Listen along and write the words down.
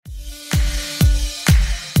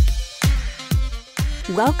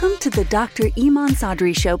Welcome to the Dr. Iman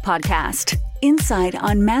Sadri Show podcast. Insight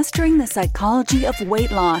on mastering the psychology of weight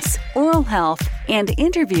loss, oral health, and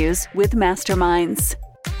interviews with masterminds.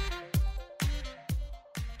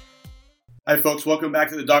 Hi, folks. Welcome back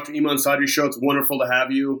to the Dr. Iman Sadri Show. It's wonderful to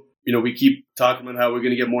have you. We keep talking about how we're going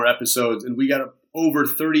to get more episodes, and we got over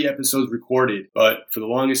 30 episodes recorded. But for the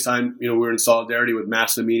longest time, we were in solidarity with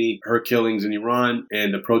Mahsa Amini, her killings in Iran,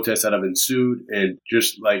 and the protests that have ensued. And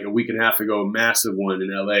just like a week and a half ago, a massive one in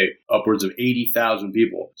LA, upwards of 80,000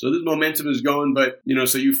 people. So this momentum is going, but,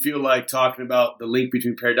 so you feel like talking about the link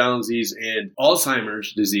between periodontal disease and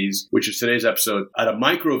Alzheimer's disease, which is today's episode. At a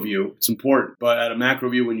micro view, it's important. But at a macro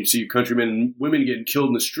view, when you see countrymen and women getting killed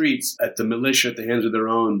in the streets at the militia at the hands of their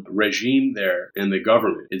own regime there and the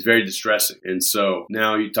government, it's very distressing. And so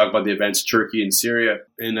now you talk about the events, Turkey and Syria,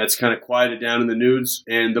 and that's kind of quieted down in the news.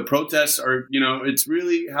 And the protests are, it's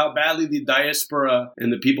really how badly the diaspora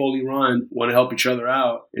and the people in Iran want to help each other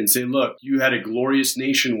out and say, look, you had a glorious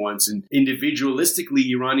nation once, and individualistically,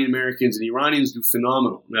 Iranian Americans and Iranians do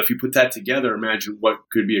phenomenal. Now, if you put that together, imagine what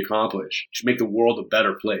could be accomplished. It should make the world a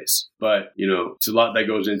better place. But, it's a lot that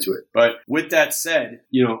goes into it. But with that said,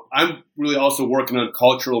 I'm really also working on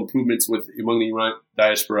cultural improvements among the Iran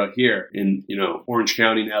diaspora here in, Orange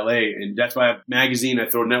County in LA. And that's why I have a magazine, I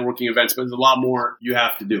throw networking events, but there's a lot more you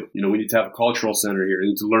have to do. We need to have a cultural center here. We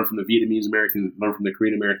need to learn from the Vietnamese Americans, learn from the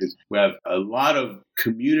Korean Americans. We have a lot of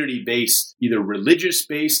community-based, either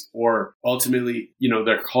religious-based or ultimately,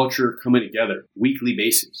 their culture coming together weekly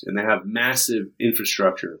basis. And they have massive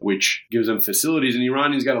infrastructure, which gives them facilities, and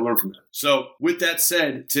Iranians got to learn from that. So with that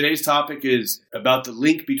said, today's topic is about the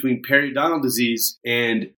link between periodontal disease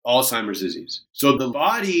and Alzheimer's disease. So the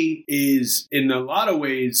body is, in a lot of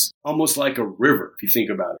ways, almost like a river, if you think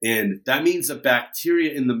about it. And that means the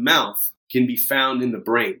bacteria in the mouth can be found in the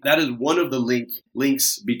brain. That is one of the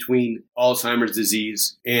links between Alzheimer's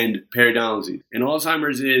disease and periodontal disease. And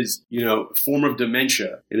Alzheimer's is, a form of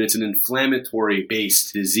dementia, and it's an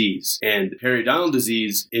inflammatory-based disease. And periodontal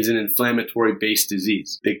disease is an inflammatory-based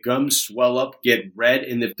disease. The gums swell up, get red,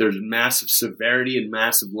 and if there's massive severity and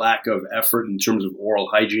massive lack of effort in terms of oral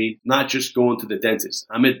hygiene, not just going to the dentist.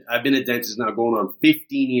 I've been a dentist now going on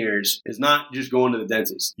 15 years. It's not just going to the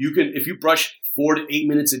dentist. if you brush 4 to 8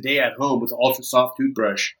 minutes a day at home with an ultra soft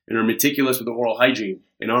toothbrush and are meticulous with the oral hygiene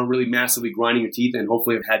and aren't really massively grinding your teeth and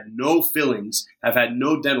hopefully have had no fillings, have had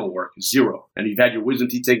no dental work, zero, and you've had your wisdom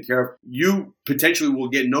teeth taken care of, you potentially will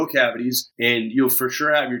get no cavities and you'll for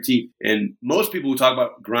sure have your teeth. And most people who talk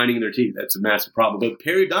about grinding their teeth, that's a massive problem. But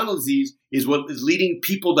periodontal disease is what is leading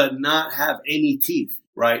people to not have any teeth.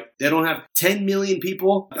 Right? They don't have 10 million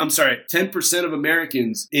people. 10% of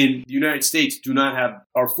Americans in the United States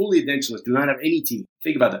are fully edentulous, do not have any teeth.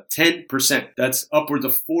 Think about that. 10%. That's upwards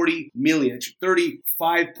of 40 million,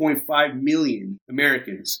 35.5 million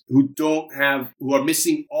Americans who are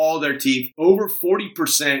missing all their teeth. Over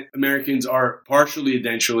 40% Americans are partially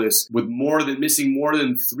edentulous with missing more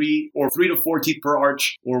than 3 to 4 teeth per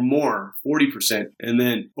arch or more, 40%. And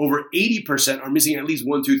then over 80% are missing at least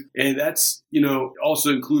one tooth. And that's,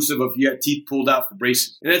 also inclusive of you had teeth pulled out for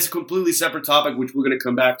braces. And that's a completely separate topic, which we're going to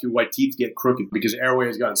come back to, why teeth get crooked because airway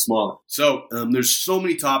has gotten smaller. So there's so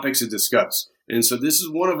many topics to discuss. And so this is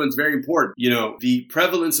one of them. It's very important. The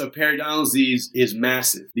prevalence of periodontal disease is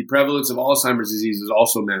massive. The prevalence of Alzheimer's disease is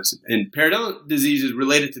also massive. And periodontal disease is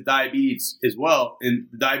related to diabetes as well. And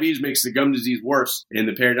the diabetes makes the gum disease worse. And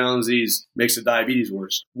the periodontal disease makes the diabetes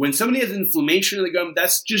worse. When somebody has inflammation in the gum,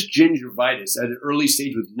 that's just gingivitis at an early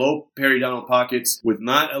stage with low periodontal pockets, with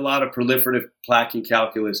not a lot of proliferative plaque and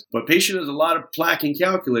calculus. But patient has a lot of plaque and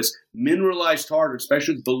calculus, mineralized tartar,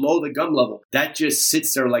 especially below the gum level. That just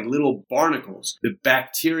sits there like little barnacles. The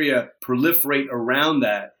bacteria proliferate around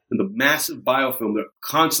that. And the massive biofilm, they're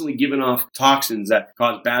constantly giving off toxins that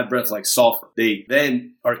cause bad breath like sulfur. They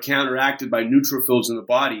then are counteracted by neutrophils in the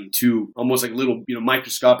body to almost like little,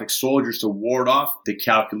 microscopic soldiers to ward off the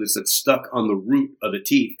calculus that's stuck on the root of the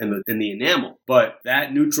teeth and the enamel. But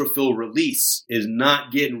that neutrophil release is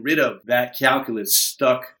not getting rid of that calculus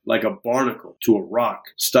stuck like a barnacle to a rock,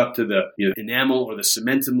 stuck to the enamel or the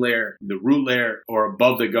cementum layer, the root layer, or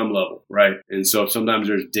above the gum level, right? And so sometimes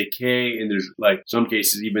there's decay, and there's like some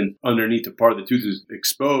cases even underneath the part of the tooth is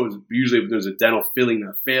exposed. Usually there's a dental filling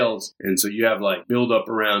that fails, and so you have like buildup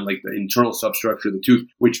around like the internal substructure of the tooth,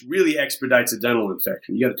 which really expedites a dental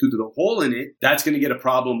infection. You got a tooth with a hole in it, that's going to get a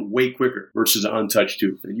problem way quicker versus an untouched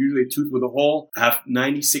tooth. And usually a tooth with a hole,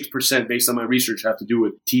 96% based on my research, have to do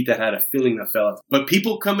with teeth that had a filling that fell out. But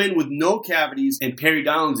people come in with no cavities and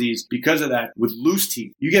periodontal disease because of that, with loose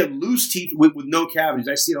teeth. You get loose teeth with no cavities.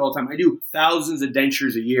 I see it all the time. I do thousands of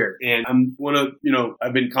dentures a year, and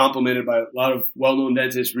I've been been complimented by a lot of well-known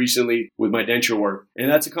dentists recently with my denture work.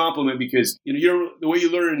 And that's a compliment because, the way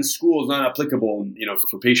you learn in school is not applicable,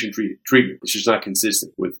 for patient treatment. It's just not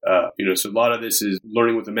consistent with, so a lot of this is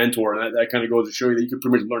learning with a mentor. And that kind of goes to show you that you can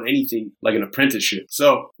pretty much learn anything like an apprenticeship.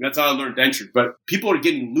 So that's how I learned dentures. But people are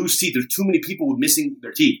getting loose teeth. There's too many people with missing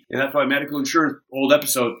their teeth. And that's why medical insurance, old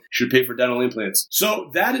episode, should pay for dental implants. So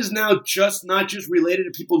that is now not just related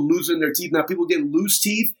to people losing their teeth. Now people getting loose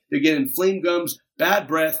teeth, they're getting inflamed gums, bad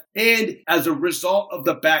breath, and as a result of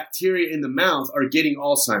the bacteria in the mouth are getting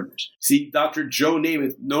Alzheimer's. See, Dr. Joe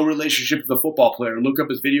Namath, no relationship to the football player, look up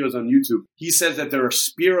his videos on YouTube. He says that there are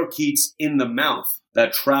spirochetes in the mouth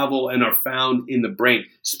that travel and are found in the brain.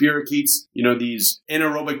 Spirochetes, these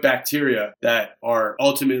anaerobic bacteria that are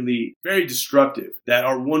ultimately very destructive, that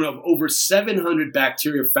are one of over 700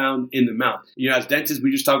 bacteria found in the mouth. As dentists, we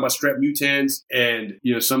just talk about strep mutans and,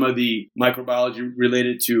 some of the microbiology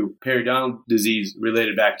related to periodontal disease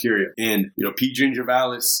related bacteria. And, P.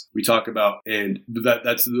 gingivalis we talk about, and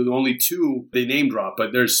that's the only two they name drop.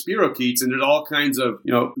 But there's spirochetes, and there's all kinds of,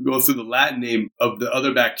 go through the Latin name of the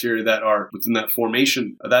other bacteria that are within that formation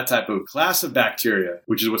of that type of class of bacteria,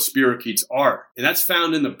 which is what spirochetes are. And that's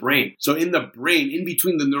found in the brain. So in the brain, in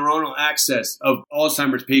between the neuronal axis of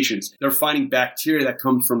Alzheimer's patients, they're finding bacteria that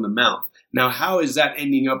comes from the mouth. Now, how is that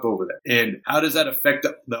ending up over there? And how does that affect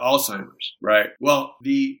the Alzheimer's, right? Well,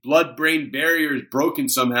 the blood-brain barrier is broken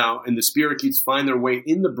somehow, and the spirochetes find their way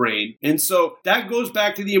in the brain. And so that goes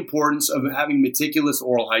back to the importance of having meticulous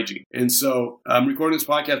oral hygiene. And so I'm recording this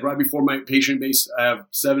podcast right before my patient base. I have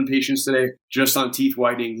 7 patients today just on teeth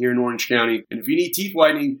whitening here in Orange County. And if you need teeth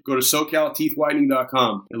whitening, go to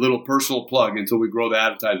SoCalTeethWhitening.com. A little personal plug until we grow the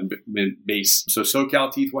advertisement base. So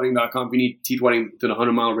SoCalTeethWhitening.com if you need teeth whitening within a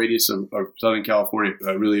 100-mile radius of Southern California,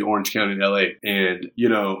 really Orange County and LA. And,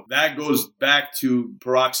 that goes back to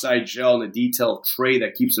peroxide gel and a detailed tray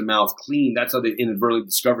that keeps the mouth clean. That's how they inadvertently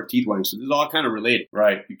discover teeth whitening. So this is all kind of related,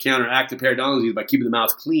 right? You counteract the periodontal disease by keeping the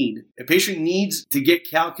mouth clean. A patient needs to get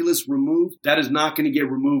calculus removed. That is not going to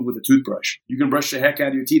get removed with a toothbrush. You can brush the heck out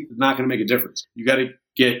of your teeth. It's not going to make a difference. You got to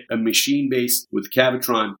get a machine based with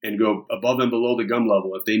Cavitron and go above and below the gum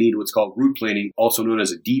level if they need what's called root planing, also known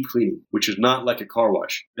as a deep cleaning, which is not like a car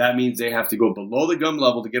wash. That means they have to go below the gum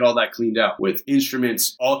level to get all that cleaned out with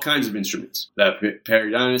instruments, all kinds of instruments that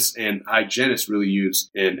periodontists and hygienists really use.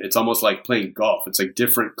 And it's almost like playing golf. It's like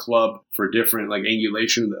different club for different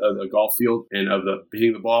angulation of the golf field and of the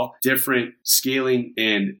hitting the ball, different scaling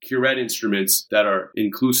and curette instruments that are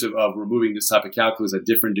inclusive of removing this type of calculus at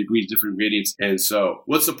different degrees, different gradients. And so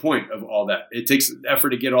what's the point of all that? It takes effort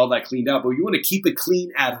to get all that cleaned out, but you want to keep it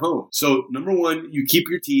clean at home. So number one, you keep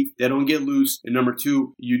your teeth, they don't get loose. And number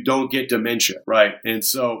two, you don't get dementia, right? And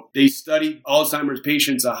so they studied Alzheimer's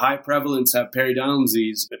patients, a high prevalence have periodontal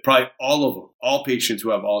disease. Probably all of them, all patients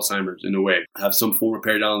who have Alzheimer's in a way have some form of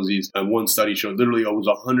periodontal disease. And one study showed literally it was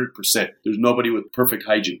 100%. There's nobody with perfect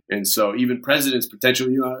hygiene. And so even presidents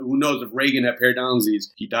potentially, who knows if Reagan had periodontal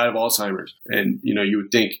disease, he died of Alzheimer's. And, you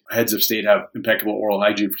would think heads of state have impeccable oral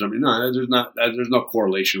hygiene for somebody. No, there's no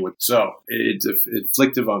correlation with it. So it's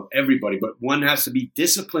inflictive on everybody, but one has to be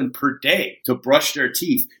disciplined per day to brush their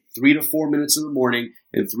teeth 3 to 4 minutes in the morning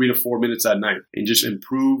and 3 to 4 minutes at night, and just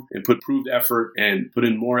improve and put effort and put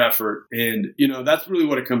in more effort. And, that's really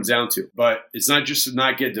what it comes down to. But it's not just to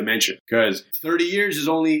not get dementia, because 30 years is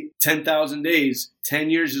only 10,000 days.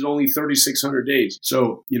 10 years is only 3,600 days.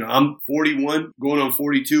 So, I'm 41, going on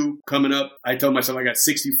 42, coming up. I tell myself I got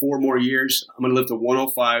 64 more years. I'm going to live to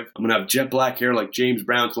 105. I'm going to have jet black hair like James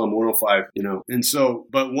Brown till I'm 105, And so,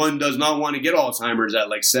 but one does not want to get Alzheimer's at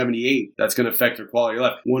like 78. That's going to affect their quality of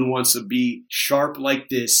life. One wants to be sharp like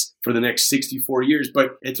this for the next 64 years,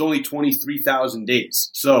 but it's only 23,000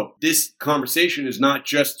 days. So this conversation is not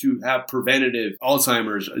just to have preventative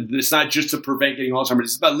Alzheimer's. It's not just to prevent getting Alzheimer's.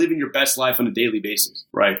 It's about living your best life on a daily basis,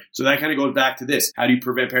 right? So that kind of goes back to this. How do you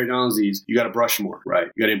prevent periodontal disease? You got to brush more, right?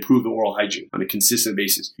 You got to improve the oral hygiene on a consistent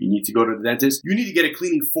basis. You need to go to the dentist. You need to get a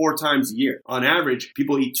cleaning 4 times a year. On average,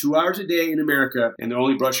 people eat 2 hours a day in America, and they're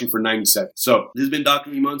only brushing for 90 seconds. So this has been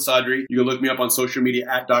Dr. Iman Sadri. You can look me up on social media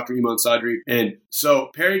at Dr. Iman Sadri. And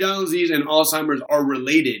so periodontal disease and Alzheimer's are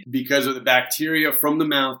related because of the bacteria from the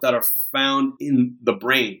mouth that are found in the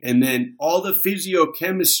brain. And then all the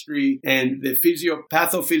physiochemistry and the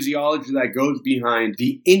pathophysiology that goes behind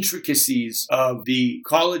the intricacies of the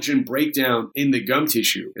collagen breakdown in the gum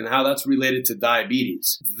tissue and how that's related to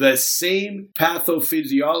diabetes. The same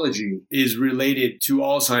pathophysiology is related to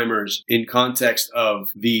Alzheimer's in context of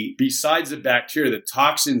besides the bacteria, the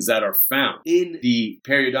toxins that are found in the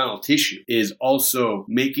periodontal tissue is also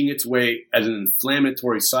making making its way as an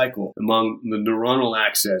inflammatory cycle among the neuronal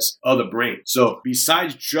axis of the brain. So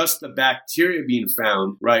besides just the bacteria being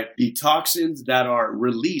found, right, the toxins that are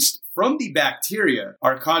released from the bacteria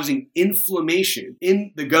are causing inflammation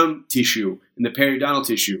in the gum tissue, in the periodontal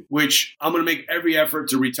tissue, which I'm going to make every effort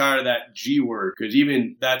to retire that G word, because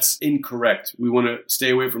even that's incorrect. We want to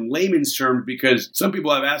stay away from layman's terms, because some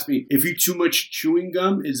people have asked me, if you too much chewing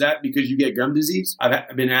gum, is that because you get gum disease?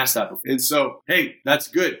 I've been asked that before. And so, hey, that's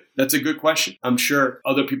good. That's a good question. I'm sure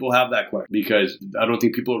other people have that question, because I don't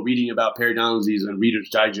think people are reading about periodontal disease on Reader's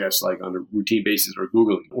Digest like on a routine basis,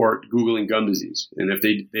 or Googling gum disease. And if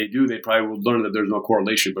they do, they probably will learn that there's no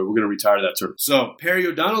correlation, but we're going to retire that term. So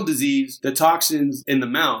periodontal disease, the toxins in the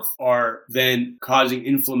mouth are then causing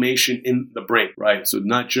inflammation in the brain, right? So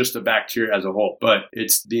not just the bacteria as a whole, but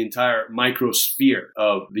it's the entire microsphere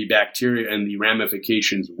of the bacteria and the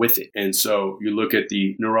ramifications with it. And so you look at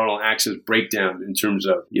the neuronal axis breakdown in terms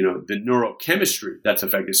of, the neurochemistry that's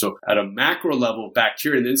affected. So at a macro level,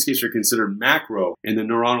 bacteria in this case are considered macro, and the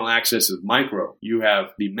neuronal axis is micro. You have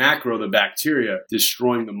the macro, the bacteria,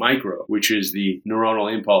 destroying the micro, which is the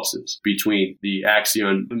neuronal impulses between the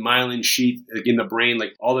axon, the myelin sheath in the brain,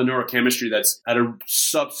 like all the neurochemistry that's at a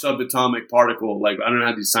subatomic particle. Like, I don't know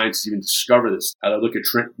how these scientists even discover this. How they look at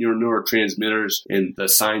neurotransmitters and the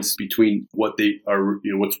science between what they are,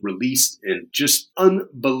 what's released, and just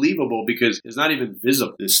unbelievable, because it's not even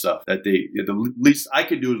visible, this stuff that the least I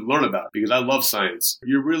could do is learn about, because I love science.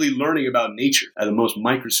 You're really learning about nature at the most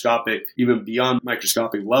microscopic, even beyond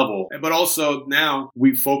microscopic level. But also now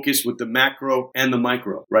we focus with the macro and the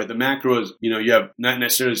micro, right? The macro is, you have not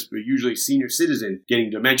necessarily usually senior citizen getting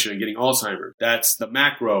dementia and getting Alzheimer. That's the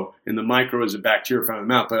macro, and the micro is a bacteria found in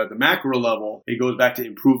the mouth. But at the macro level, it goes back to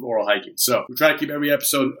improved oral hygiene. So we try to keep every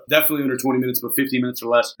episode definitely under 20 minutes, but 15 minutes or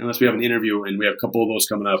less, unless we have an interview, and we have a couple of those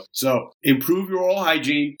coming up. So improve your oral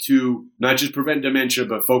hygiene to not just prevent dementia,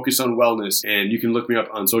 but focus on wellness. And you can look me up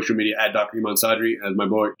on social media at Dr. Iman Sadri. As my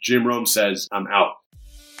boy Jim Rome says, I'm out.